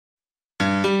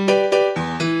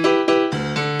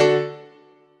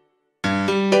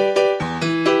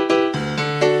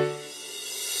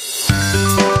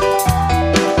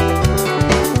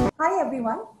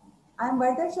I'm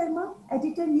Varda Sharma,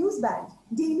 editor Newsband,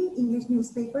 daily English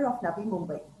newspaper of Navi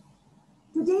Mumbai.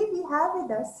 Today we have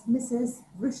with us Mrs.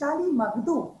 Vrushali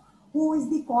Magdum, who is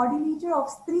the coordinator of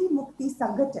Stree Mukti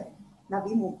Sanghatana,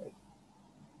 Navi Mumbai.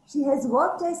 She has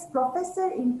worked as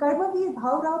professor in Karmveer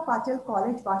Bhaurao Patil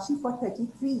College, Vashi for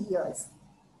 33 years.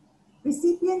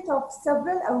 Recipient of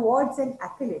several awards and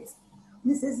accolades,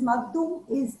 Mrs. Magdum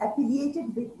is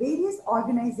affiliated with various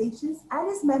organizations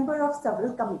and is member of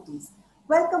several committees.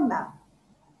 Welcome, ma'am.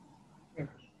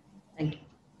 Thank you.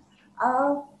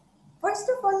 First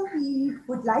of all, we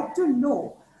would like to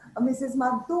know, Mrs.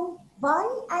 Magdum,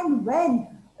 why and when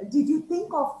did you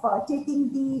think of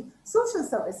taking the social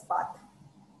service path?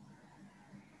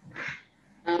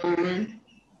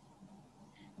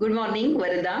 Good morning,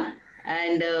 Varda,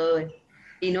 and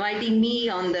inviting me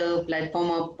on the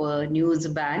platform of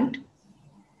Newsband.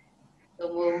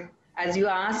 So, as you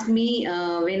asked me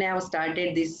when I have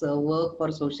started this work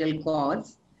for social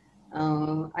cause,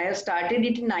 I have started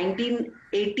it in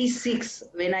 1986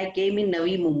 when I came in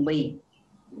Navi Mumbai.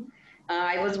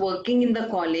 I was working in the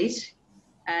college,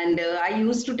 and I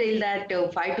used to tell that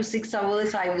 5 to 6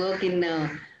 hours I work in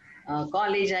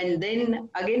college, and then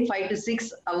again 5 to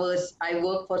 6 hours I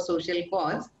work for social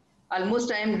cause.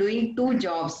 Almost I am doing 2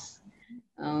 jobs.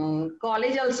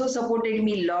 College also supported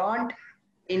me a lot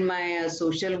in my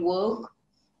social work.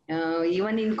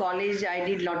 Even in college, I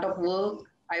did lot of work.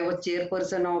 I was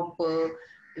chairperson of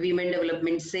Women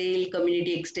Development Cell,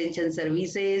 Community Extension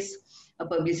Services, a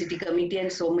publicity committee,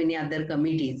 and so many other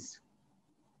committees.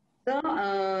 So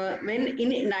when in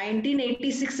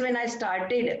 1986, when I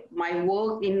started my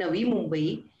work in Navi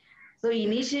Mumbai, so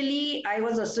initially I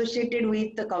was associated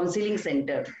with the counseling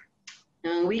center.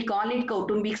 We call it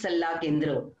Kautumbik Sallah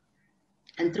Kendra.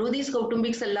 And through this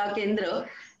Kautumbik Sallah Kendra,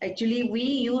 actually we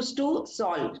used to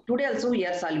solve, today also we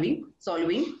are solving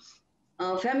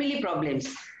family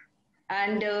problems.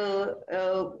 And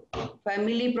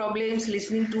family problems,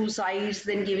 listening to sides,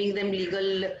 then giving them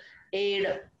legal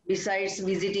aid, besides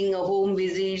visiting home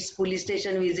visits, police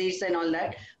station visits and all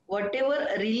that. Whatever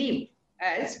relief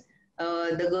as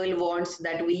the girl wants,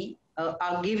 that we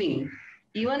are giving.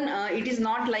 Even it is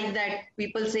not like that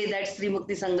people say that Stree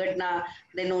Mukti Sanghatana,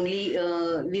 then only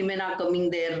women are coming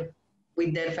there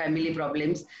with their family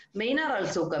problems. Men are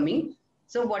also coming.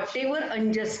 So whatever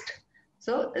unjust,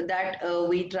 so that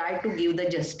we try to give the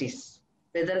justice,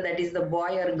 whether that is the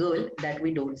boy or girl, that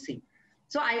we don't see.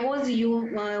 So I was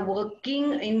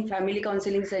working in family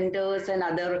counseling centers and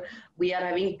other, we are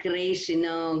having creche in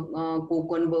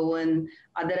Kokon Bhavan,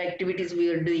 other activities we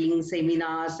are doing,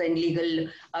 seminars and legal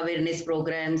awareness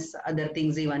programs, other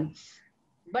things even.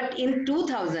 But in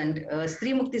 2000,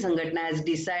 Stree Mukti Sanghatana has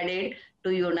decided to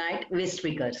unite waste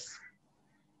pickers.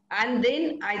 And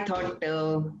then I thought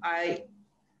I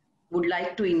would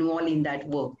like to involve in that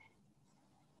work.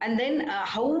 And then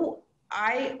how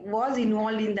I was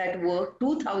involved in that work,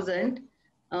 2000,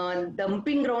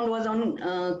 dumping ground was on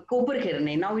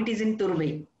Koperkerne. Now it is in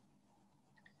Turbe.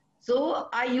 So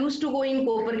I used to go in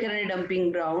Koperkerne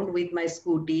dumping ground with my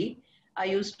scooty. I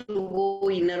used to go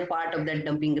inner part of that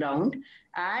dumping ground.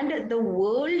 And the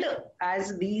world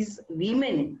as these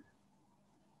women,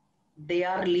 they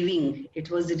are living, it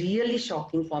was really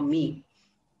shocking for me.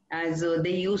 As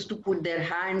they used to put their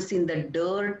hands in the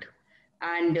dirt,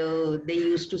 and they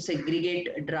used to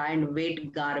segregate dry and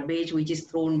wet garbage which is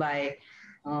thrown by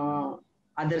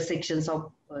other sections of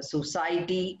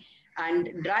society,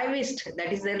 and dry waste,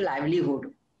 that is their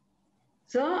livelihood.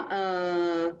 So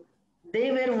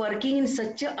they were working in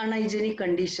such an unhygienic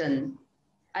condition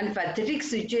and pathetic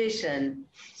situation.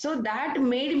 So that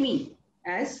made me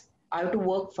as I have to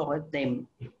work for them.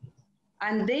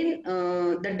 And then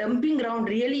the dumping ground,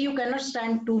 really you cannot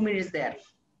stand 2 minutes there.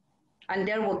 And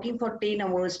they are working for 10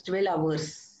 hours, 12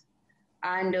 hours.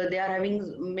 And they are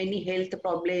having many health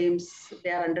problems.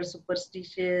 They are under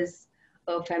superstitious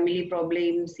family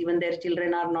problems. Even their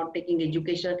children are not taking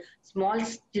education. Small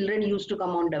children used to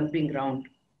come on dumping ground.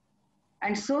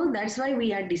 And so that's why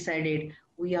we had decided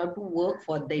we have to work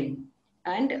for them.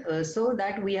 And so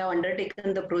that we have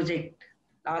undertaken the project.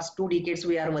 Last 2 decades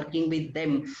we are working with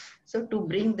them. So to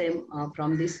bring them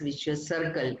from this vicious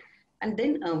circle. And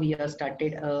then we have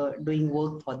started doing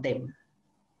work for them.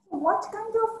 So what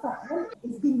kind of help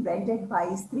is being rendered by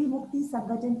Stree Mukti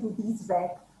Sanghatana to these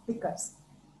rare pickers?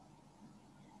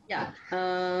 Yeah,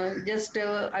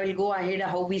 I will go ahead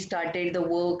how we started the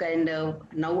work and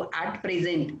now at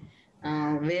present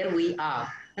where we are.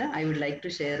 I would like to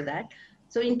share that.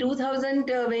 So in 2000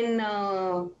 when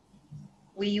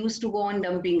we used to go on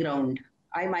dumping ground,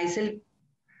 I myself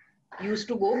used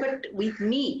to go, but with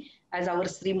me as our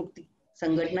Stree Mukti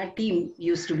Sanghatana team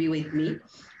used to be with me.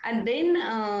 And then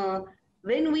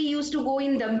when we used to go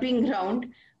in dumping ground,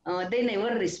 they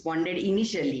never responded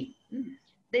initially.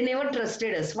 They never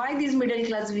trusted us. Why these middle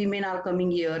class women are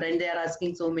coming here and they are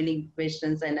asking so many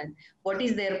questions, and what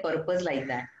is their purpose like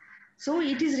that? So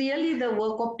it is really the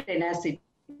work of tenacity.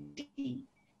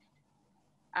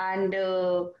 And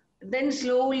then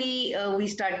slowly we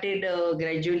started,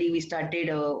 gradually we started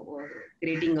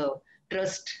creating a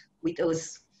trust with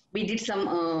us. We did some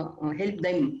help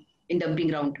them in dumping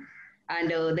ground, and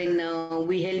then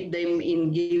we helped them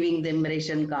in giving them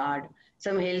ration card.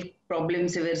 Some health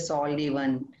problems were solved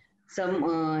even.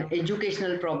 Some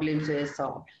educational problems were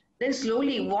solved. Then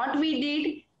slowly what we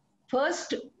did,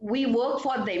 first we work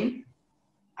for them,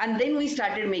 and then we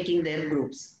started making their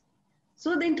groups.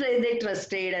 So then they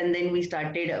trusted, and then we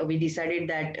decided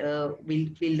that we'll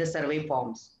fill the survey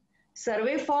forms.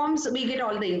 Survey forms, we get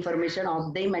all the information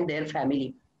of them and their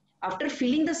family. After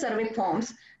filling the survey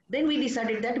forms, then we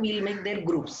decided that we'll make their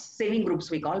groups, saving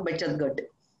groups we call Bachat Gat.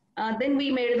 Then we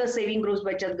made the saving groups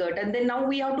Bachat Gat, and then now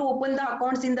we have to open the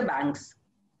accounts in the banks.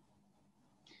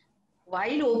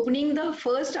 While opening the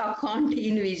first account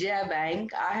in Vijaya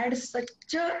Bank, I had such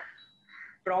a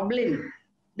problem.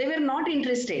 They were not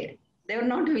interested. They were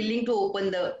not willing to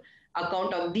open the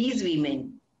account of these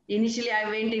women. Initially, I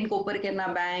went in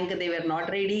Koperkerna Bank. They were not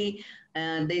ready.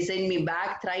 They sent me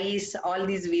back thrice. All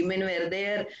these women were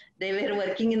there. They were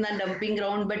working in the dumping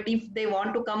ground. But if they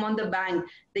want to come on the bank,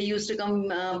 they used to come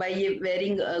by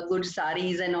wearing good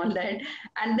saris and all that.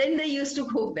 And then they used to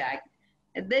go back.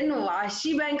 And then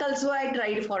Vashi Bank also I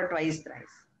tried for twice,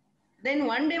 thrice. Then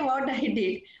one day what I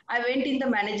did, I went in the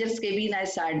manager's cabin, I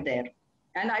sat there.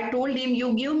 And I told him,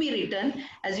 you give me return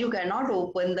as you cannot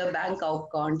open the bank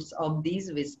accounts of these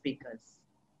waste speakers.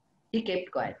 He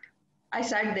kept quiet. I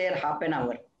sat there half an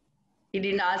hour. He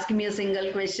didn't ask me a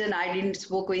single question. I didn't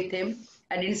spoke with him.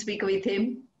 I didn't speak with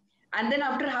him. And then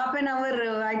after half an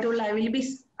hour, I told I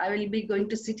will be going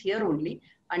to sit here only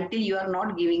until you are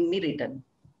not giving me return.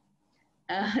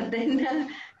 Then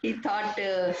he thought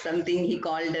something. He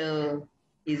called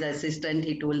his assistant.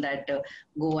 He told that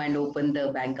go and open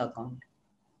the bank account.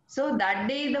 So that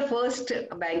day the first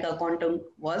bank account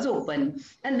was open,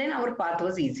 and then our path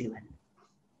was easy one.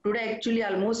 Today actually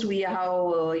almost we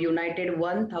have united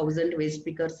 1,000 waste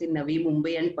pickers in Navi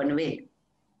Mumbai and Panvel,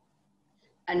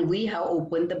 and we have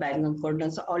opened the bank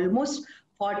account. So almost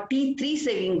 43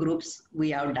 saving groups we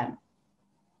have done.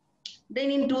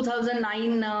 Then in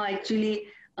 2009, actually,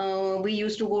 we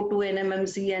used to go to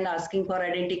NMMC and asking for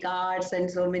identity cards and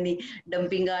so many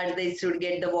dumping cards. They should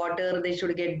get the water, they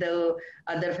should get the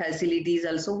other facilities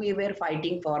also. We were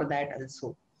fighting for that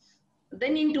also.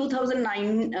 Then in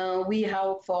 2009, we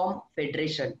have formed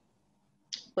Federation,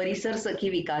 Parisar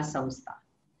Sakhi Vikas Sanstha.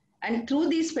 And through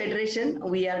this federation,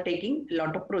 we are taking a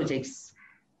lot of projects.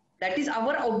 That is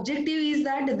our objective is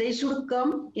that they should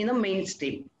come in a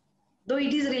mainstream. Though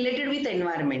it is related with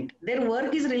environment, their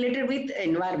work is related with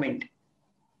environment.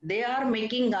 They are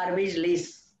making garbage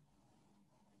less.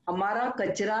 हमारा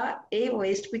कचरा ए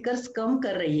waste pickers कम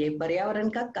कर रही है, पर्यावरण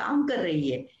का काम कर रही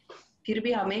है, फिर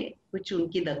भी हमें कुछ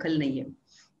उनकी दखल नहीं है.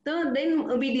 तो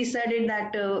then we decided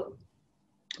that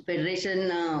federation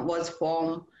was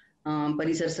formed,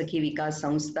 Parisar Sakhi Vikas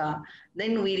Sanstha.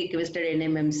 Then we requested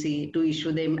NMMC to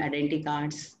issue them identity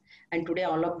cards. And today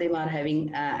all of them are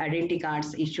having identity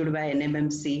cards issued by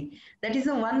NMMC. That is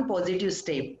a one positive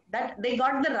step that they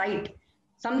got the right,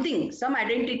 some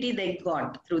identity they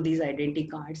got through these identity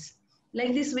cards.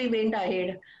 Like this we went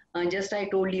ahead. Just I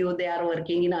told you they are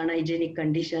working in unhygienic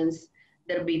conditions.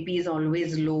 Their BP is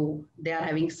always low. They are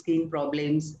having skin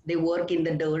problems. They work in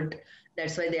the dirt.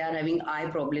 That's why they are having eye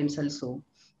problems also.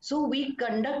 So we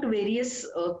conduct various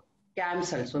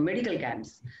camps also, medical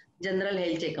camps. General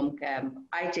health checkup camp,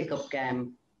 eye checkup camp,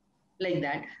 like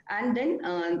that. And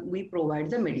then we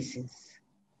provide the medicines.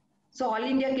 So All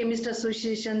India Chemist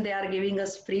Association, they are giving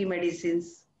us free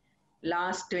medicines.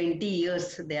 Last 20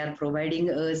 years, they are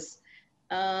providing us.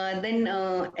 Then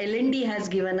L&D has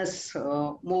given us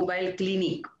mobile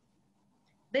clinic.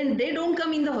 Then they don't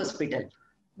come in the hospital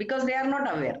because they are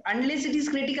not aware. Unless it is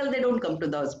critical, they don't come to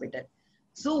the hospital.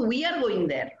 So we are going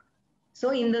there.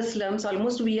 So in the slums,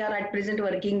 almost we are at present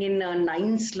working in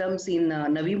 9 slums in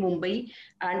Navi Mumbai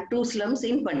and 2 slums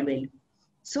in Panvel.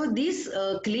 So this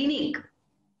clinic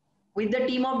with the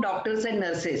team of doctors and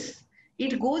nurses,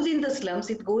 it goes in the slums,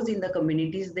 it goes in the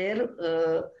communities. There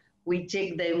we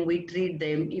check them, we treat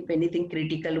them. If anything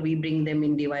critical, we bring them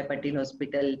in D.Y. Patil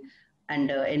Hospital and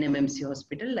NMMC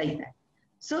Hospital, like that.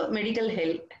 So medical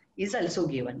help is also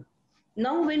given.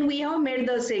 Now when we have made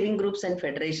the saving groups and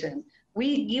federation,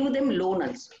 we give them loan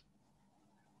also.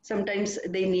 Sometimes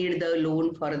they need the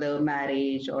loan for the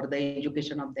marriage or the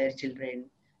education of their children.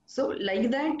 So like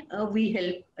that, we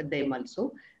help them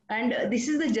also. And this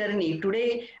is the journey.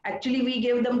 Today, actually, we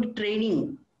gave them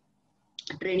training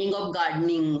of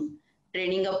gardening,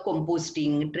 training of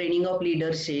composting, training of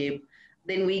leadership.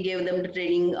 Then we gave them the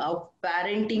training of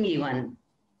parenting even,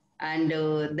 and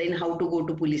then how to go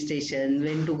to police station,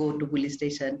 when to go to police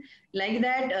station, like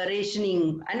that,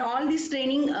 rationing, and all this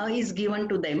training is given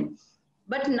to them.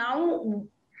 But now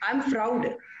I'm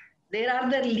proud. There are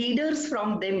the leaders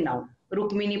from them now.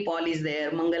 Rukmini Paul is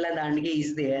there, Mangala Dandge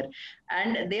is there,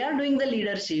 and they are doing the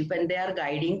leadership and they are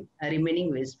guiding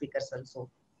remaining waste speakers also.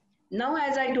 Now,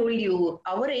 as I told you,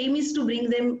 our aim is to bring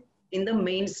them in the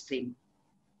mainstream.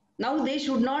 Now they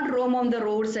should not roam on the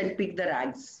roads and pick the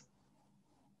rags.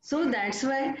 So that's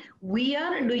why we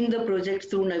are doing the project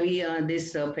through Navi,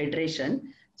 this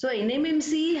federation. So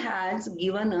NMMC has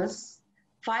given us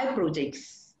 5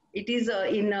 projects. It is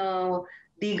in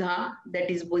Digha, that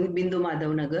is Bindu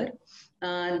Madhav Nagar,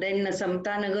 then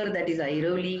Samta Nagar, that is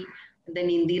Airavli, then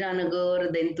Indira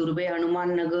Nagar, then Turbe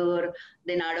Hanuman Nagar,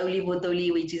 then Adavli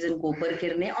Botoli, which is in Kopar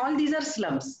Kirne. All these are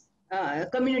slums,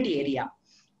 community area.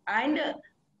 And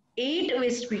 8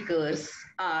 waste pickers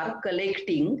are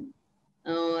collecting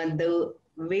the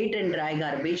wet and dry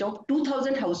garbage of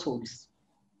 2000 households,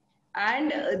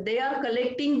 and they are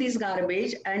collecting this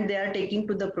garbage and they are taking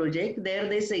to the project. There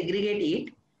they segregate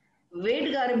it.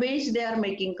 Wet garbage they are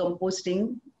making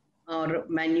composting or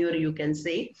manure, you can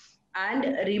say,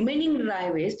 and remaining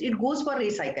dry waste it goes for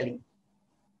recycling.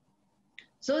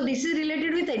 So this is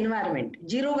related with environment,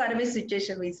 zero garbage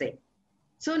situation we say.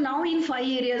 So now in 5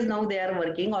 areas now they are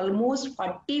working. Almost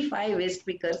 45 waste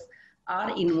pickers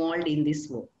are involved in this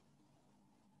work,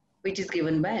 which is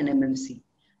given by NMMC.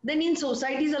 Then in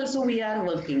societies also we are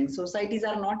working. Societies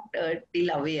are not till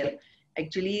aware.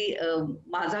 Actually,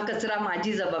 Maza Kachra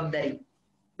Maji Jawabdari,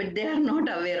 but they are not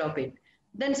aware of it.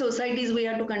 Then societies, we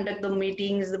have to conduct the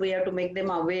meetings, we have to make them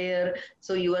aware.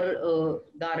 So your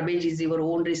garbage is your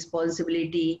own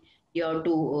responsibility. You have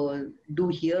to do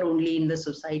here only in the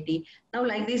society. Now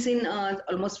like this in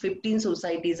almost 15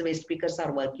 societies, waste pickers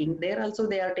are working. There also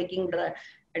they are taking dry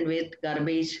and waste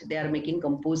garbage, they are making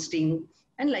composting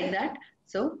and like that.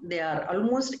 So there are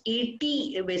almost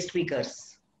 80 waste pickers.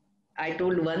 I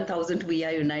told 1000 we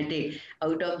are united.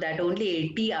 Out of that, only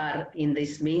 80 are in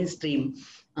this mainstream.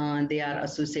 They are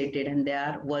associated and they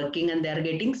are working and they are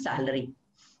getting salary.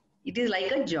 It is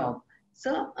like a job.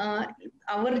 So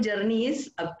our journey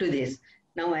is up to this.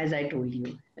 Now, as I told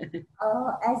you.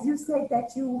 As you said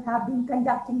that you have been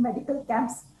conducting medical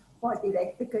camps for the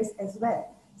rag pickers as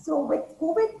well. So with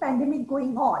COVID pandemic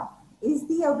going on, is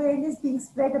the awareness being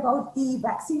spread about the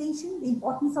vaccination, the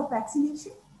importance of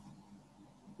vaccination?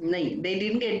 No, they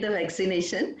didn't get the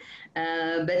vaccination,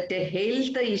 but the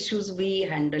health issues we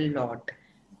handle a lot.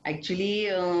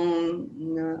 Actually,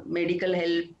 medical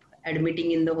help,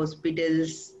 admitting in the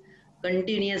hospitals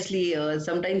continuously.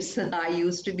 Sometimes I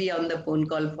used to be on the phone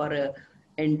call for an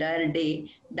entire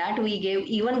day. That we gave,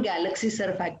 even Galaxy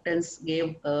surfactants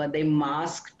gave them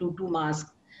mask, two masks,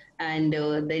 and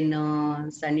then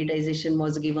sanitization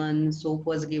was given, soap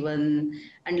was given,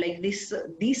 and like this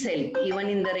help. Even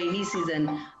in the rainy season,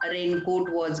 a raincoat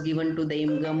was given to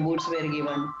them, gumboots were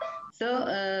given. So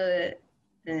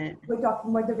We're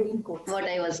talking about the raincoats. what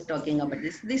I was talking about,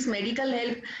 this medical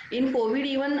help in COVID,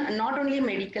 even not only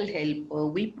medical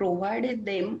help, we provided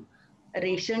them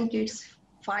ration kits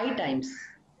 5 times.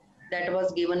 That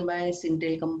was given by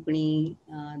Sintel company,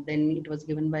 then it was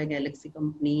given by Galaxy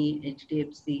company,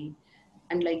 HDFC,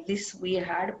 and like this we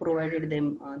had provided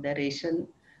them the ration,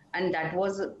 and that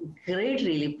was a great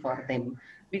relief for them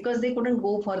because they couldn't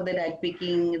go for the rag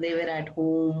picking. They were at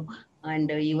home,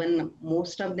 and even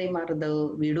most of them are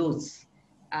the widows,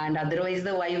 and otherwise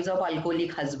the wives of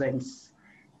alcoholic husbands,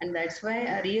 and that's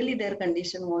why really their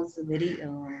condition was very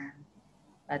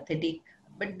pathetic.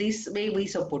 But this way we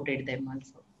supported them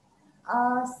also.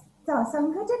 Uh,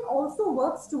 Sanghatan also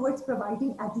works towards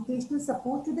providing educational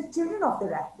support to the children of the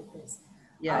rag pickers.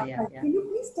 Yeah. Can you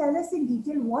please tell us in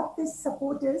detail what this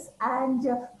support is and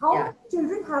how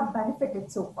children have benefited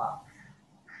so far?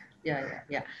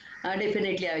 Yeah.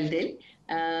 Definitely, I will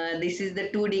tell. This is the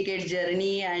 2 decades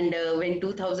journey, and when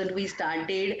 2000 we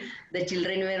started, the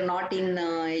children were not in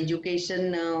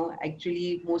education.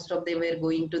 Actually, most of them were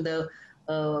going to the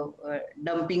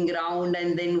dumping ground,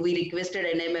 and then we requested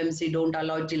NMMC don't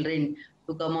allow children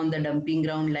to come on the dumping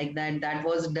ground like that. That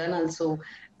was done also,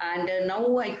 and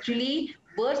now actually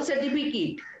birth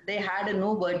certificate, they had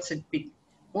no birth certificate.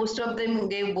 Most of them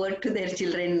gave birth to their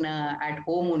children at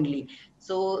home only.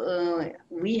 So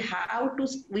we had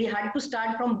to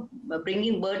start from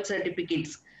bringing birth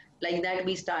certificates. Like that,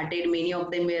 we started. Many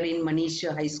of them were in Manish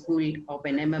High School of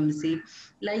NMMC.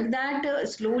 Like that,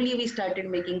 slowly we started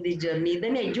making this journey.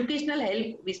 Then educational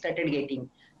help we started getting.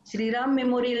 Sri Ram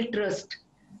Memorial Trust.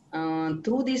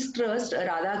 Through this trust,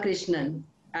 Radha Krishnan,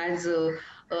 as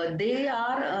they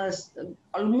are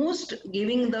almost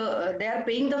giving they are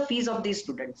paying the fees of these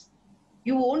students.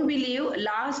 You won't believe,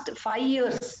 last 5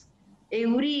 years,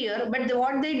 every year, but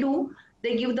what they do,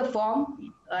 they give the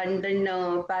form, and then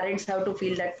parents have to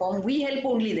fill that form. We help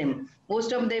only them.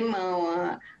 Most of them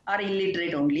are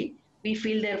illiterate only. We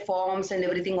fill their forms and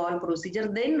everything, all procedure.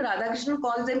 Then Radhakrishnan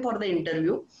calls them for the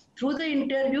interview. Through the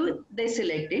interview, they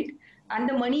select it, and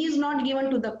the money is not given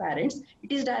to the parents.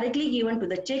 It is directly given to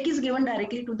the check is given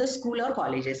directly to the school or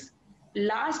colleges.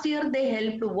 Last year, they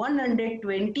helped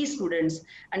 120 students,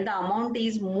 and the amount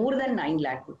is more than 9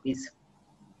 lakh rupees.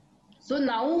 So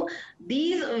now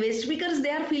these waste pickers,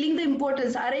 they are feeling the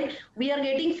importance. Are we are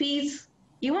getting fees,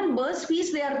 even bus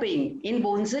fees they are paying. In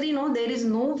Bonsari, no, there is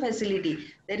no facility.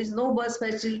 There is no bus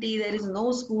facility. There is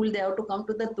no school. They have to come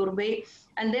to the Turbe,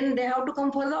 and then they have to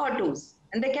come for the autos,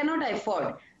 and they cannot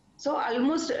afford. So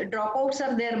almost dropouts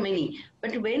are there many.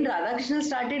 But when Radhakrishnan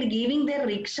started giving their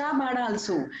rickshaw bhada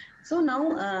also, so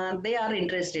now they are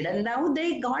interested, and now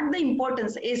they got the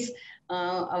importance is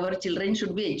our children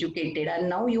should be educated. And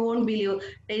now you won't believe,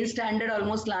 10th standard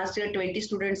almost last year 20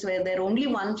 students were there, only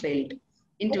one failed.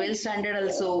 In 12th standard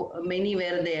also many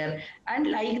were there, and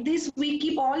like this we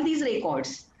keep all these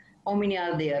records. How many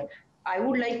are there? I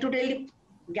would like to tell you,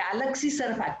 Galaxy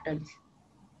Surfactants.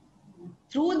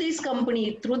 Through this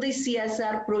company, through this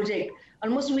CSR project,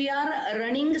 almost we are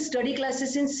running study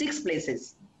classes in 6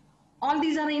 places. All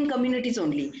these are in communities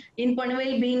only. In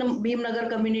Panvel, Bhimnagar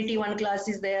community, one class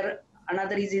is there.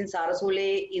 Another is in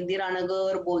Sarasole,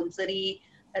 Indiranagar, Bonsari,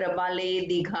 Rabale,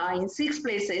 Digha. In 6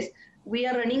 places, we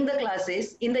are running the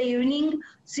classes. In the evening,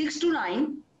 6 to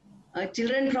 9,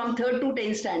 children from 3rd to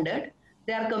 10th standard,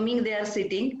 they are coming, they are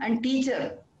sitting, and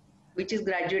teacher, which is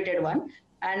graduated one,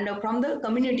 and from the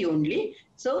community only.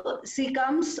 So she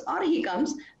comes or he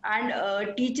comes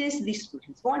and teaches these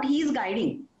students what he is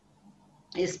guiding.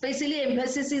 Especially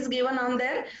emphasis is given on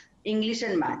their English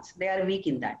and maths. They are weak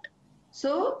in that.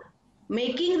 So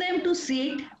making them to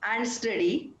sit and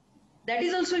study, that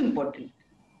is also important.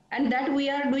 And that we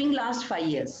are doing last 5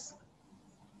 years.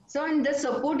 So, and the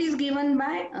support is given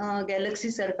by Galaxy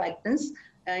Surfactants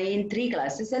in 3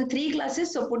 classes, and 3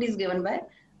 classes support is given by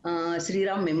Sri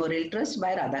Ram Memorial Trust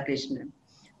by Radhakrishnan.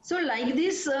 So like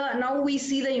this, now we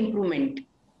see the improvement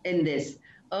in this.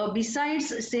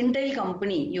 Besides Centel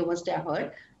company, you must have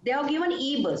heard, they have given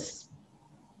e-bus.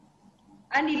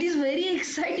 And it is very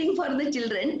exciting for the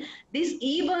children. This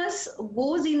e-bus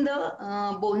goes in the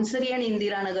Bonsari and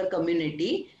Indiranagar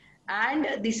community.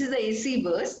 And this is the AC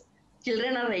bus.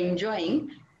 Children are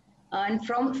enjoying. And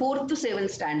from 4th to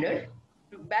 7th standard,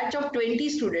 batch of 20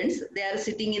 students, they are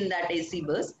sitting in that AC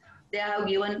bus. They have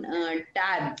given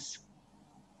tabs.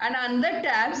 And under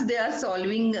tabs, they are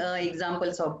solving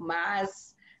examples of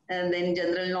maths and then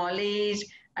general knowledge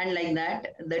and like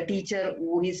that. The teacher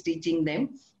who is teaching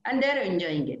them, and they are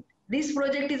enjoying it. This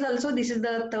project is also, this is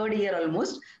the 3rd year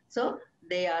almost. So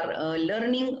they are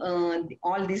learning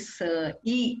all this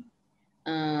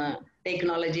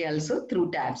technology also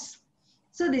through tabs.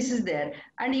 So this is there.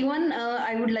 And even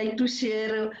I would like to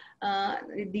share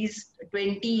this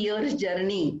 20 years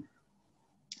journey.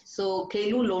 So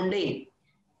Khelu Londe,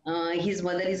 his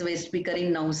mother is waste speaker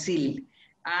in Nausil,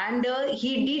 and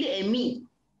he did ME.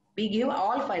 We gave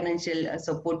all financial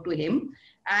support to him.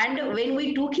 And when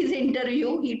we took his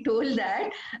interview, he told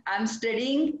that I'm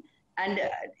studying, and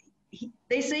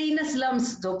they say in a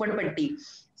slums, Zopadpatti.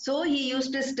 So he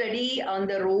used to study on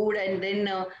the road, and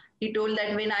then he told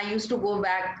that when I used to go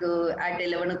back at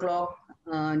 11 o'clock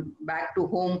back to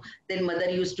home, then mother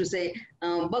used to say,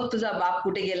 "Bag tuza baap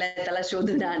kute gelay, tala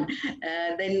shodhan."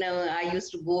 Then I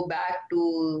used to go back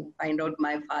to find out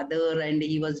my father, and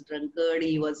he was drunkard,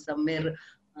 he was somewhere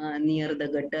near the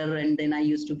gutter, and then I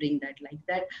used to bring that like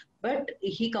that. But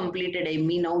he completed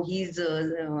ME. Now he's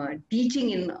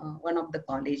teaching in one of the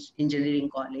college, engineering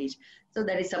college. So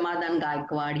that is Samadhan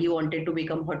Gaikwad. He wanted to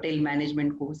become hotel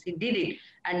management course. He did it,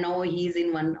 and now he's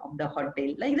in one of the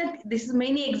hotel. Like that, this is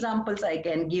many examples I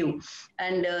can give.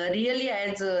 And really,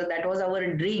 as that was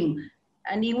our dream.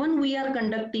 And even we are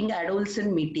conducting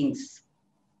adolescent meetings.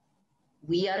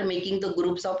 We are making the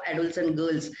groups of adolescent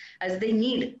girls as they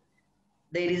need.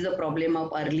 There is a problem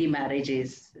of early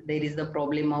marriages. There is the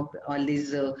problem of all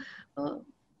these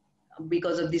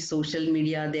because of the social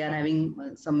media, they are having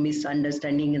some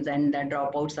misunderstandings and the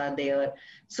dropouts are there.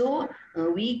 So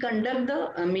we conduct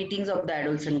the meetings of the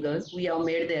adolescent girls. We have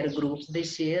made their groups. They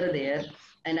share there.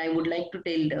 And I would like to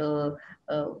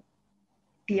tell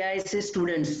TISA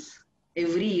students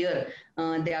every year,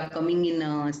 they are coming in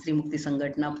Stree Mukti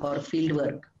Sanghatana for field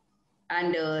work.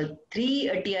 And three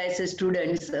TISA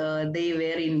students, they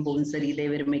were in Bonsari, they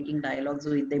were making dialogues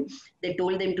with them. They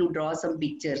told them to draw some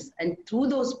pictures. And through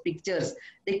those pictures,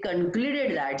 they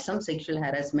concluded that some sexual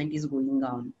harassment is going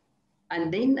on.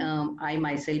 And then I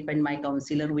myself and my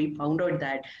counselor, we found out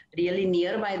that really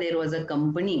nearby there was a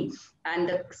company, and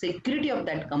the security of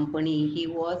that company, he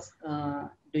was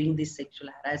doing this sexual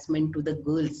harassment to the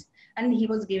girls. And he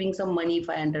was giving some money,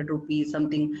 500 rupees,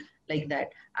 something like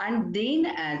that. And then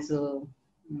as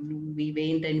we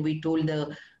went and we told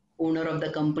the owner of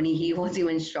the company, he was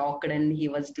even shocked and he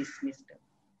was dismissed.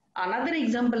 Another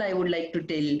example I would like to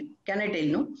tell, can I tell,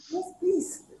 no? Yes,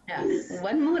 please. Yeah.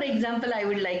 One more example I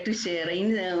would like to share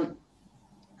in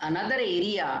another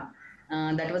area,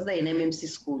 that was the NMMC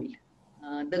school.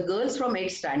 The girls from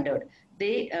 8th standard,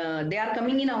 they are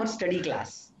coming in our study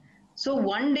class. So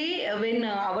one day when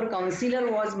our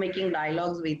counselor was making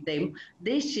dialogues with them,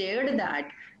 they shared that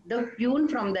the peon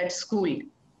from that school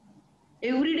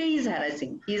every day is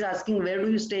harassing. He's asking, where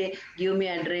do you stay? Give me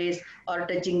address, or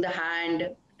touching the hand,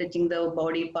 touching the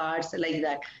body parts, like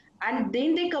that. And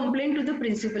then they complained to the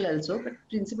principal also, but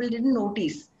principal didn't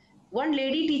notice. One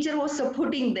lady teacher was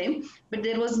supporting them, but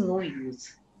there was no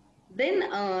use.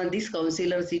 Then this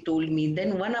counselor, she told me,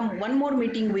 then one more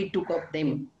meeting we took of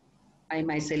them. I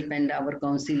myself and our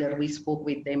counselor, we spoke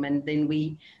with them, and then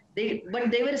but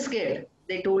they were scared.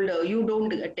 They told, you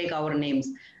don't take our names,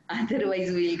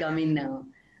 otherwise we'll come in,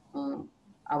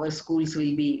 our schools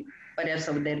will be, perhaps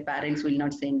of their parents will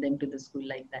not send them to the school,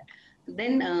 like that.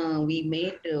 Then we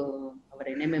met our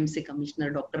NMMC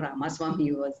commissioner, Dr.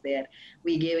 Ramaswamy was there.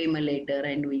 We gave him a letter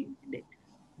and we did.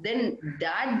 Then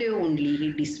that day only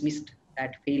he dismissed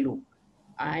that fellow.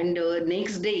 And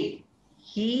next day,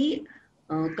 he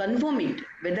confirm it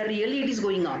whether really it is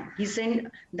going on. He sent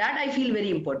that, I feel very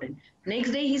important.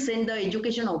 Next day he sent the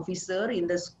education officer in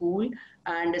the school,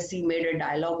 and she made a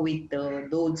dialogue with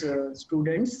those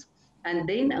students, and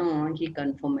then he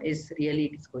confirmed is really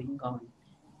it is going on.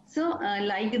 So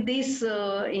like this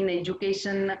in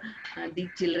education, the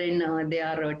children, they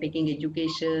are taking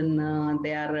education,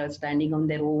 they are standing on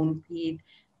their own feet,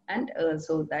 and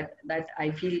so that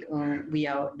I feel we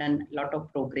have done a lot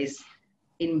of progress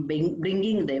in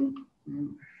bringing them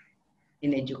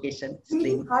in education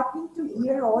Really stream. heartening to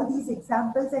hear all these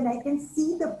examples, and I can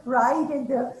see the pride and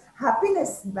the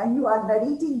happiness when you are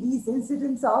narrating these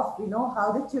incidents of,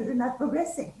 how the children are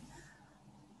progressing.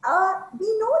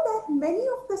 We know that many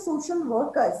of the social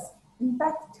workers, in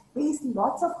fact, face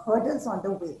lots of hurdles on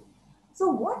the way. So,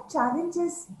 what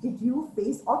challenges did you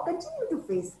face or continue to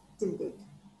face till date?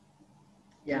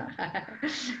 Yeah.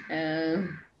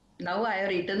 Now I have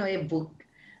written a book,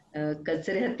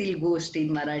 Kachऱ्यातील गोष्ट in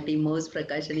Marathi. Most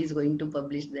Prakashan is going to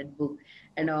publish that book.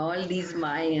 And all these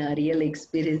my real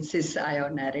experiences I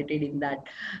have narrated in that.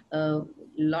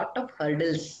 Lot of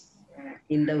hurdles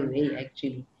in the way,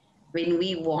 actually. When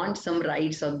we want some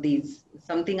rights of these,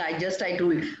 something I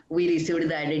told, we received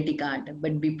the identity card.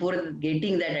 But before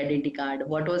getting that identity card,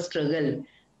 what was struggle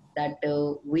that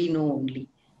we know only.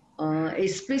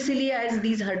 Especially as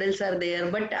these hurdles are there,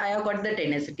 but I have got the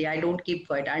tenacity. I don't keep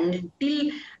quiet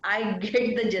until I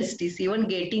get the justice, even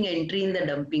getting entry in the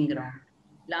dumping ground.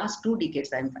 Last 2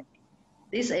 decades, I'm fighting.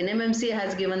 This NMMC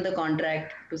has given the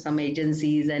contract to some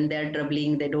agencies and they're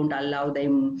troubling, they don't allow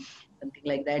them, something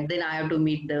like that. Then I have to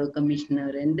meet the commissioner,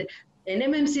 and the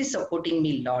NMMC is supporting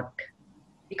me a lot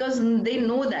because they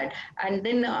know that. And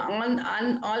then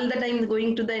on all the time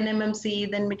going to the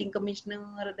NMMC, then meeting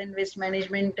commissioner, then waste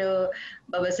management,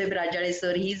 Babasaheb Rajale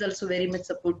sir, he is also very much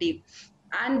supportive.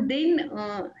 And then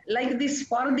like this,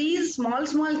 for these small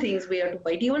things we have to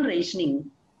fight, even rationing,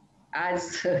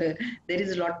 as there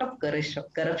is a lot of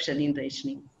corruption in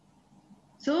rationing.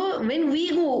 So when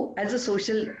we go as a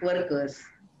social workers,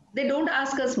 they don't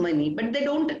ask us money, but they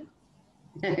don't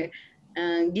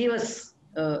give us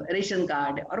ration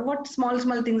card or what small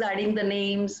things, adding the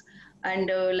names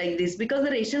and like this, because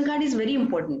the ration card is very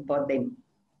important for them.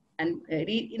 And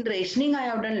in rationing, I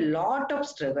have done a lot of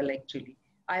struggle, actually.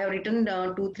 I have written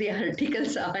 2-3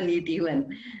 articles on it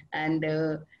even. And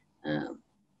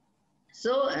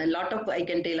so a lot of I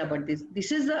can tell about this.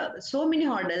 This is so many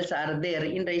hurdles are there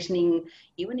in rationing,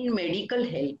 even in medical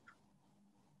help.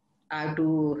 I have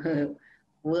to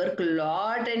work a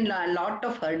lot, and a lot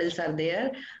of hurdles are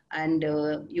there. And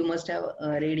you must have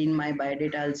read in my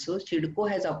biodata also, CIDCO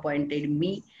has appointed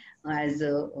me as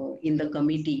in the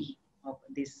committee of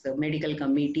this medical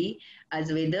committee,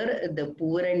 as whether the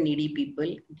poor and needy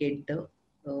people get the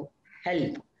uh,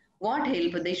 help. What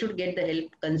help? They should get the help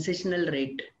concessional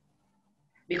rate,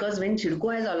 because when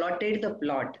CIDCO has allotted the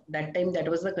plot, that time that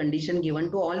was the condition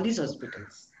given to all these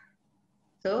hospitals.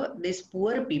 So these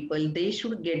poor people, they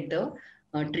should get the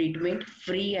treatment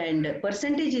free, and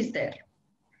percentage is there.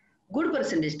 Good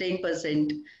percentage,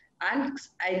 10%, and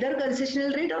either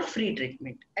concessional rate or free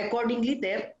treatment. Accordingly,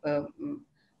 their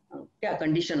yeah,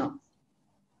 condition of.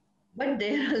 But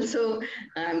there also,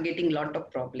 I'm getting lot of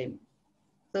problem.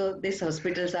 So these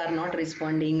hospitals are not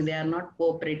responding, they are not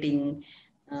cooperating.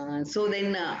 So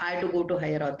then I have to go to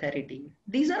higher authority.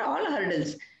 These are all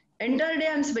hurdles. Entire day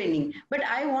I'm spending. But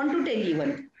I want to tell you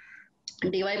one,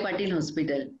 DY Patil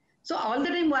Hospital. So all the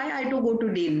time, why I have to go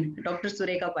to Dean, Dr.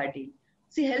 Sureka Patil.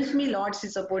 She helps me a lot, she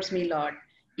supports me a lot.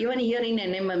 Even here in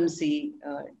NMMC,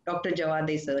 Dr.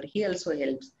 Javade sir, he also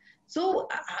helps. So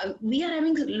we are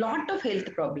having a lot of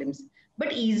health problems,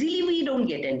 but easily we don't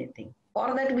get anything.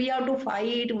 For that, we have to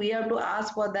fight, we have to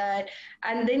ask for that.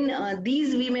 And then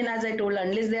these women, as I told,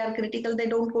 unless they are critical, they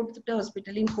don't go to the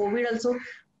hospital. In COVID also,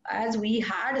 as we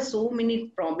had so many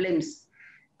problems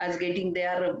as getting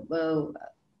their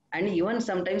and even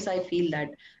sometimes I feel that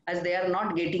as they are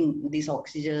not getting this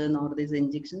oxygen or this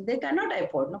injection, they cannot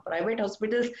afford. No, private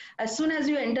hospitals, as soon as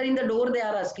you enter in the door, they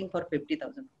are asking for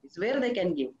 50,000 rupees, where they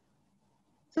can give.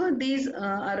 So these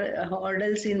are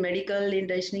hurdles in medical, in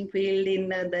teaching field, in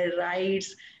the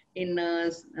rights, in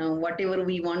whatever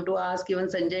we want to ask. Even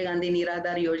Sanjay Gandhi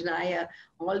Niradhar Yojana,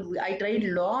 I tried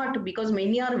a lot, because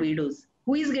many are widows.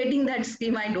 Who is getting that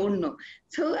scheme? I don't know.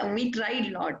 So we tried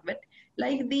a lot, but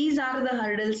like these are the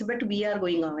hurdles, but we are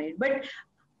going ahead. But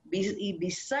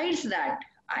besides that,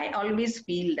 I always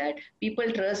feel that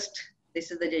people trust this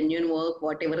is the genuine work,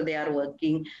 whatever they are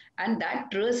working, and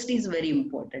that trust is very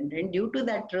important. And due to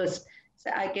that trust, so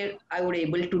I would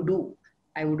able to do,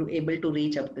 I would be able to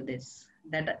reach up to this.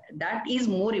 That is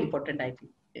more important, I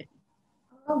feel.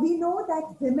 We know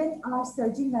that women are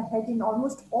surging ahead in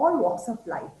almost all walks of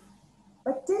life.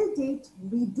 But till date,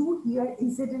 we do hear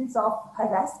incidents of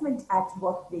harassment at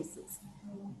workplaces.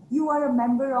 You are a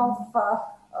member of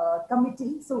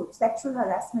committee, so sexual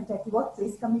harassment at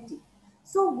workplace committee.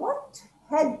 So what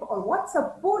help or what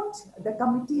support the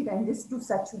committee renders to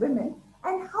such women,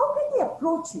 and how can they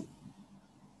approach you?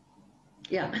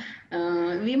 Yeah,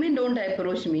 women don't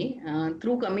approach me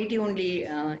through committee only.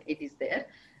 It is there.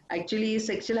 Actually,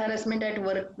 sexual harassment at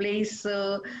workplace.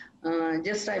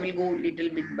 Just I will go little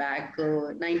bit back.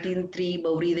 1903,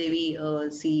 Bauri Devi,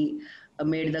 she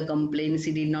made the complaint.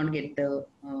 She did not get the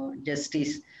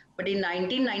justice. But in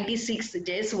 1996,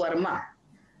 J.S. Verma,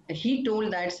 he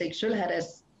told that sexual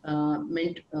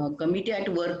harassment committee at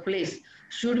workplace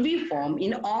should be formed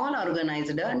in all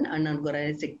organized and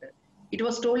unorganized sector. It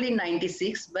was told in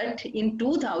 96, but in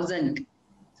 2000,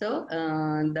 so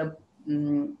the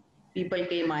people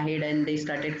came ahead and they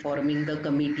started forming the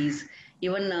committees.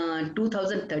 Even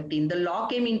 2013, the law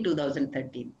came in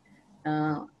 2013.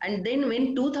 And then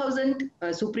when 2000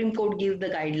 Supreme Court gave the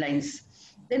guidelines,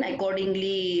 then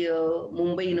accordingly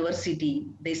Mumbai University,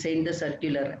 they sent the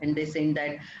circular and they sent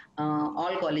that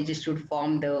all colleges should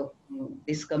form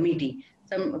this committee.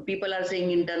 Some people are saying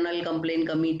internal complaint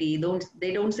committee.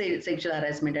 They don't say sexual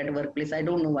harassment at workplace. I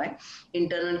don't know why.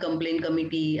 Internal complaint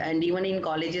committee, and even in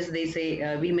colleges they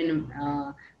say women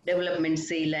development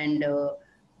cell, and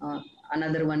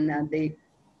another one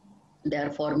they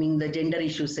are forming the gender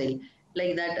issue cell,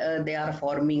 like that they are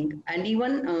forming. And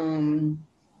even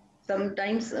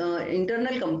sometimes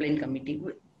internal complaint committee.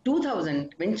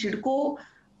 2000 when CIDCO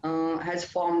has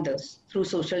formed this through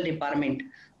social department,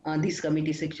 this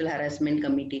committee, sexual harassment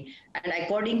committee, and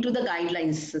according to the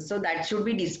guidelines, so that should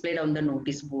be displayed on the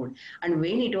notice board. And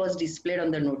when it was displayed on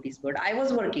the notice board, I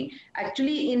was working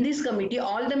actually in this committee.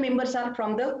 All the members are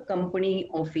from the company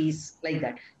office, like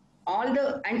that. All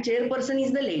the, and chairperson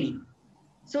is the lady.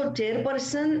 So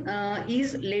chairperson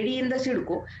is lady in the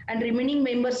CIDCO, and remaining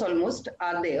members almost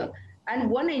are there,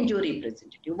 and one NGO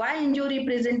representative. Why NGO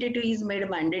representative is made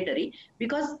mandatory?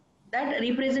 Because that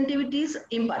representative is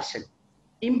impartial.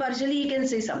 Impartially he can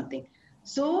say something.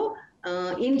 So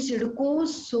in CIDCO,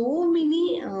 so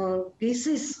many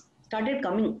cases started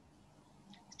coming.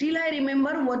 Still, I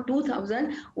remember what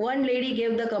 2000, one lady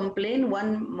gave the complaint,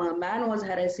 one man was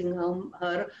harassing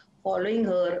her, following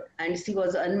her, and she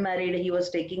was unmarried. He was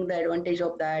taking the advantage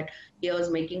of that. He was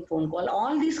making phone call.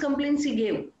 All these complaints he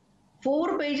gave.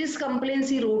 4 pages complaints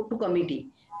he wrote to committee.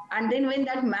 And then when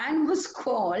that man was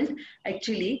called,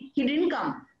 actually, he didn't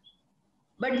come.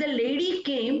 But the lady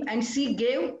came and she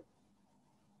gave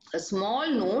a small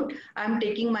note, I'm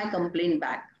taking my complaint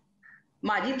back.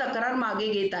 माझी तक्रार मागे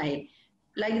घेत आहे.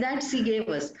 Like that, she gave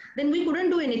us. Then we couldn't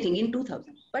do anything in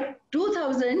 2000. But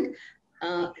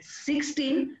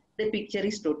 2016, the picture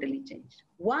is totally changed.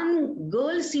 One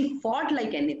girl, she fought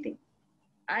like anything.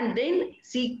 And then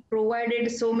she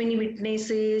provided so many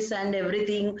witnesses and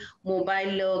everything,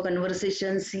 mobile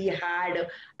conversations she had,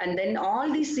 and then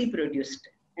all this she produced.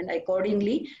 And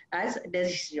accordingly, as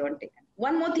decision taken.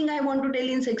 One more thing I want to tell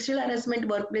in sexual harassment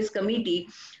workplace committee,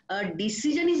 a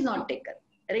decision is not taken.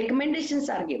 Recommendations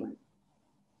are given.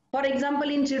 For example,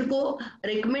 in CIDCO,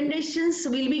 recommendations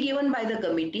will be given by the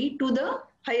committee to the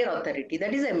higher authority,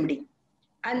 that is MD.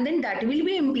 And then that will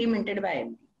be implemented by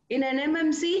MD. In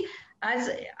NMMC, as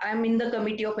I'm in the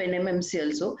committee of NMMC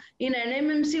also, in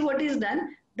NMMC what is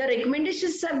done, the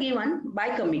recommendations are given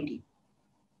by committee.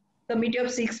 Committee of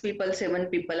 6 people, 7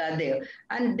 people are there.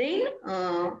 And then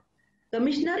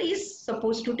commissioner is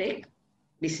supposed to take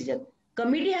decision.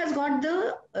 Committee has got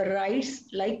the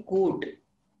rights like court.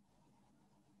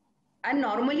 And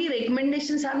normally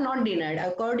recommendations are not denied.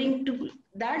 According to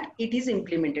that, it is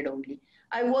implemented only.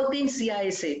 I work in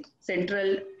CISA,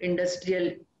 Central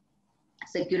Industrial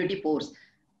Security Force.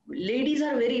 Ladies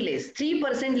are very less.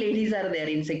 3% ladies are there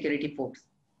in security force.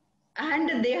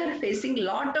 And they are facing a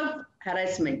lot of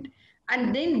harassment.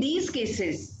 And then these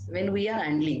cases, when we are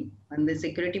handling, and the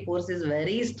security force is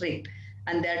very strict,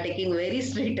 and they are taking very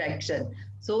strict action.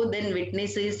 So then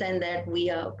witnesses and that we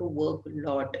have to work a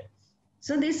lot.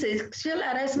 So this sexual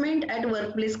harassment at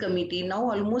workplace committee,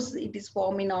 now almost it is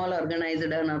formed in all organized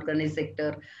and unorganized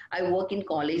sector. I work in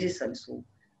colleges also.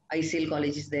 ICL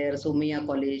college is there, Somia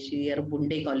college, here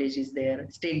Bunde college is there,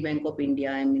 State Bank of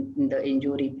India, I'm in the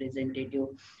NGO representative.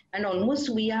 And almost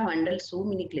we have handled so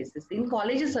many cases. In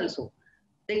colleges also,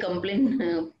 they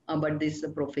complain about these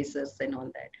professors and all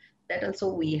that. That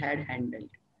also we had handled.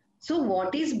 So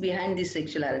what is behind this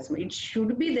sexual harassment? It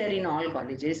should be there in all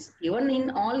colleges, even in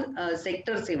all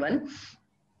sectors even.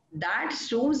 That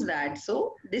shows that,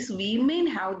 so these women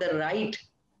have the right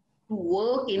to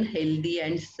work in healthy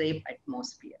and safe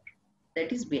atmosphere.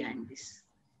 That is behind this.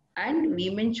 And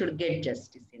women should get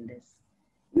justice in this.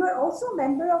 You are also a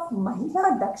member of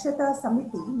Mahila Dakshata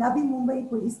Samiti, Navi Mumbai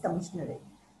Police Commissionerate.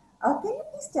 Can you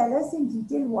please tell us in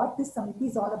detail what this committee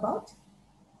is all about?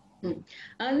 The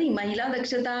Mahila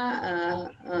Dakshata,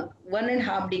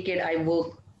 1.5 decade I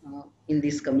work in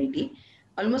this committee.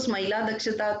 Almost Mahila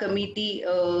Dakshata committee,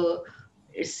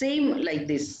 same like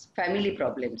this, family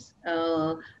problems.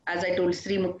 As I told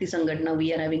Stree Mukti Sanghatana,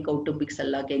 we are having Kautumbik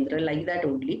Sallah Kendra, like that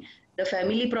only. The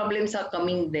family problems are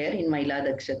coming there in Mahila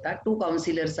Dakshata. 2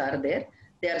 counselors are there.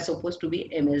 They are supposed to be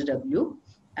MSW.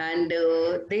 And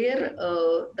there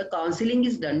the counseling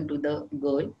is done to the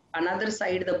girl. Another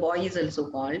side, the boy is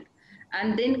also called.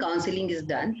 And then counseling is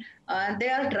done. They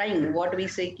are trying, what we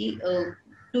say, to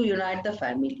unite the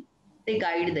family. They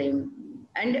guide them.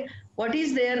 And what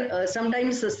is there,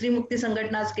 sometimes Stree Mukti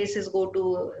Sanghatana's cases go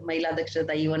to Mahila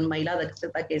Dakshata, even Mahila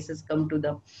Dakshata cases come to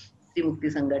the Stree Mukti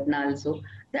Sanghatana also.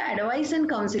 The advice and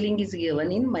counseling is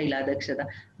given in Mahila Dakshata.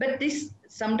 But this,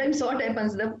 sometimes what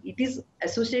happens, it is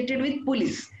associated with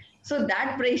police. So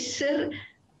that pressure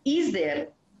is there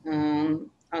on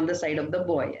the side of the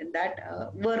boy, and that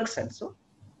works also.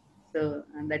 So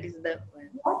and that is the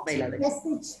what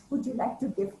message would you like to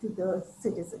give to the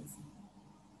citizens?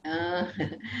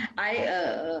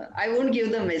 I won't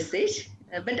give the message,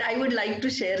 but I would like to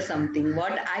share something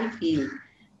what I feel.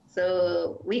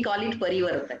 So we call it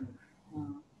parivartan.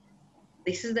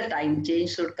 This is the time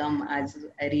change should come, as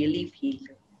I really feel.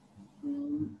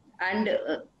 And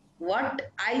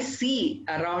what I see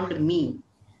around me,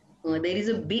 there is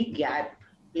a big gap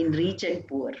in rich and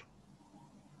poor.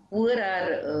 Poor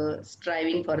are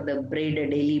striving for the bread,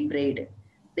 daily bread.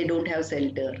 They don't have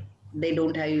shelter. They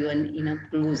don't have even enough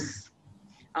clothes.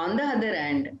 On the other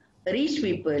hand, rich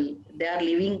people, they are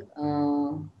living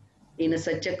in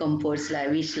such a comfort,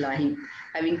 lavish life,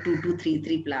 having 2 to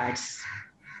 3 flats.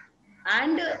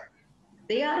 And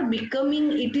they are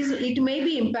becoming, it may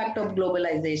be impact of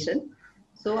globalization.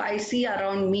 So I see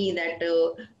around me that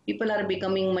people are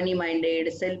becoming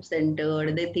money-minded,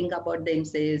 self-centered. They think about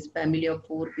themselves, family of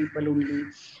 4 people only.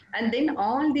 And then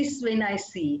all this, when I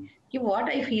see, what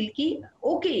I feel,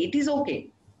 okay, it is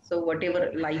okay. So whatever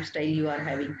lifestyle you are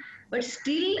having, but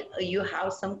still you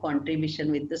have some contribution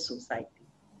with the society.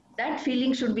 That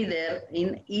feeling should be there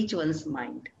in each one's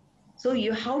mind. So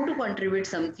you have to contribute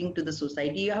something to the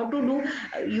society. You have to do,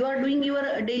 you are doing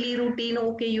your daily routine.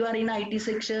 Okay, you are in IT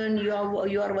section, you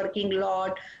are working a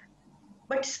lot,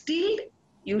 but still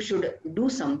you should do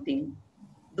something.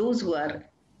 Those who are,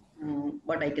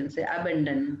 what I can say,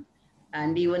 abandoned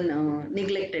and even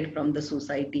neglected from the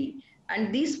society.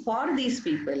 And for these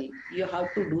people, you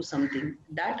have to do something.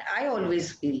 That I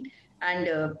always feel. And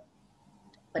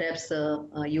perhaps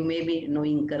you may be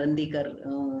knowing Karandikar,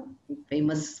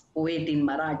 famous poet in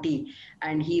Marathi,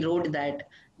 and he wrote that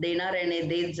देणाऱ्याने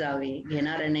देत जावे,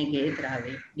 घेणाऱ्याने घेत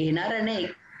राहावे, घेणाऱ्याने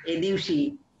ए दिवशी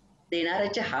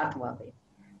देणाऱ्याचे हात व्हावे.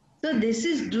 So this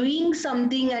is doing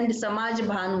something, and Samaj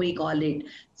Bhan we call it.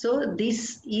 So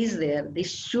this is there.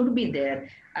 This should be there.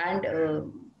 And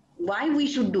why we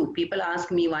should do? People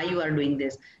ask me why you are doing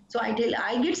this. So I tell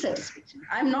I get satisfaction.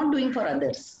 I'm not doing for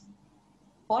others.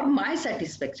 For my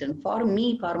satisfaction, for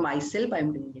me, for myself,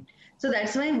 I'm doing it. So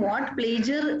that's why what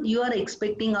pleasure you are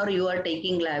expecting or you are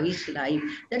taking lavish life,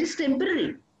 that is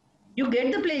temporary. You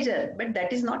get the pleasure, but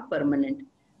that is not permanent.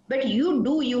 But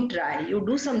you try, you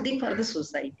do something for the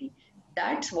society.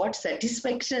 That's what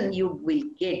satisfaction you will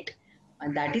get.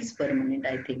 And that is permanent,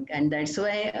 I think. And that's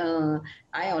why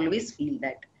I always feel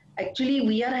that. Actually,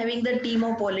 we are having the team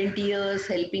of volunteers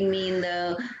helping me in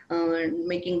the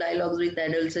making dialogues with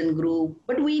adults and group.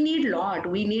 But we need lot.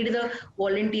 We need the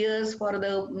volunteers for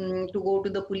the to go to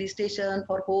the police station,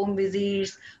 for home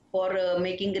visits, for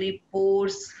making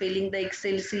reports, filling the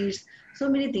Excel sheets. So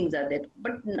many things are there.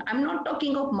 But I'm not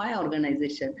talking of my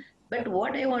organization. But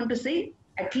what I want to say,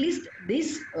 at least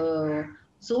this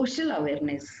social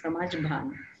awareness, Samaj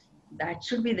Bhan, that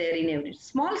should be there in every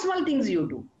small things you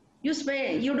do. You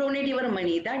spend, you donate your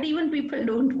money. That even people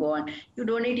don't want. You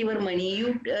donate your money.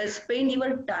 You spend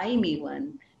your time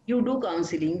even. You do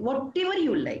counseling, whatever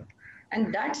you like,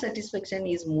 and that satisfaction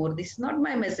is more. This is not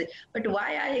my message, but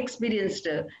why I experienced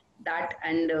that,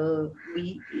 and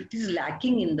it is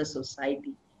lacking in the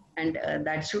society, and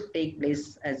that should take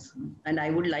place as. And I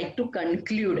would like to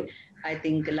conclude. I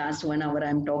think last 1 hour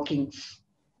I'm talking,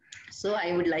 so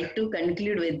I would like to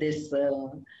conclude with this.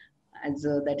 As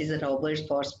that is a Robert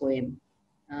Frost poem.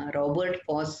 Robert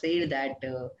Frost said that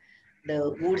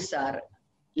the woods are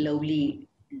lovely,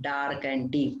 dark,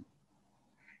 and deep,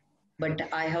 but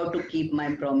I have to keep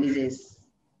my promises.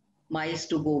 Miles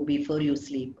to go before you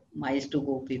sleep. Miles to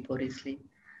go before you sleep.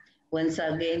 Once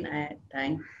again, I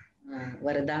thank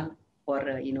Varda for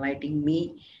inviting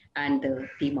me and the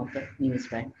team of the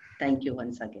Newsband. Thank you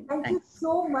once again. Thank you Thanks.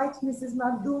 so much, Mrs.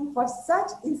 Magdum, for such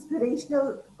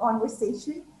inspirational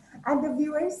conversation. And the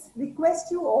viewers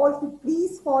request you all to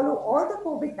please follow all the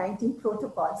COVID-19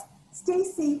 protocols. Stay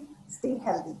safe, stay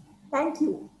healthy. Thank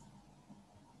you.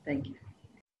 Thank you.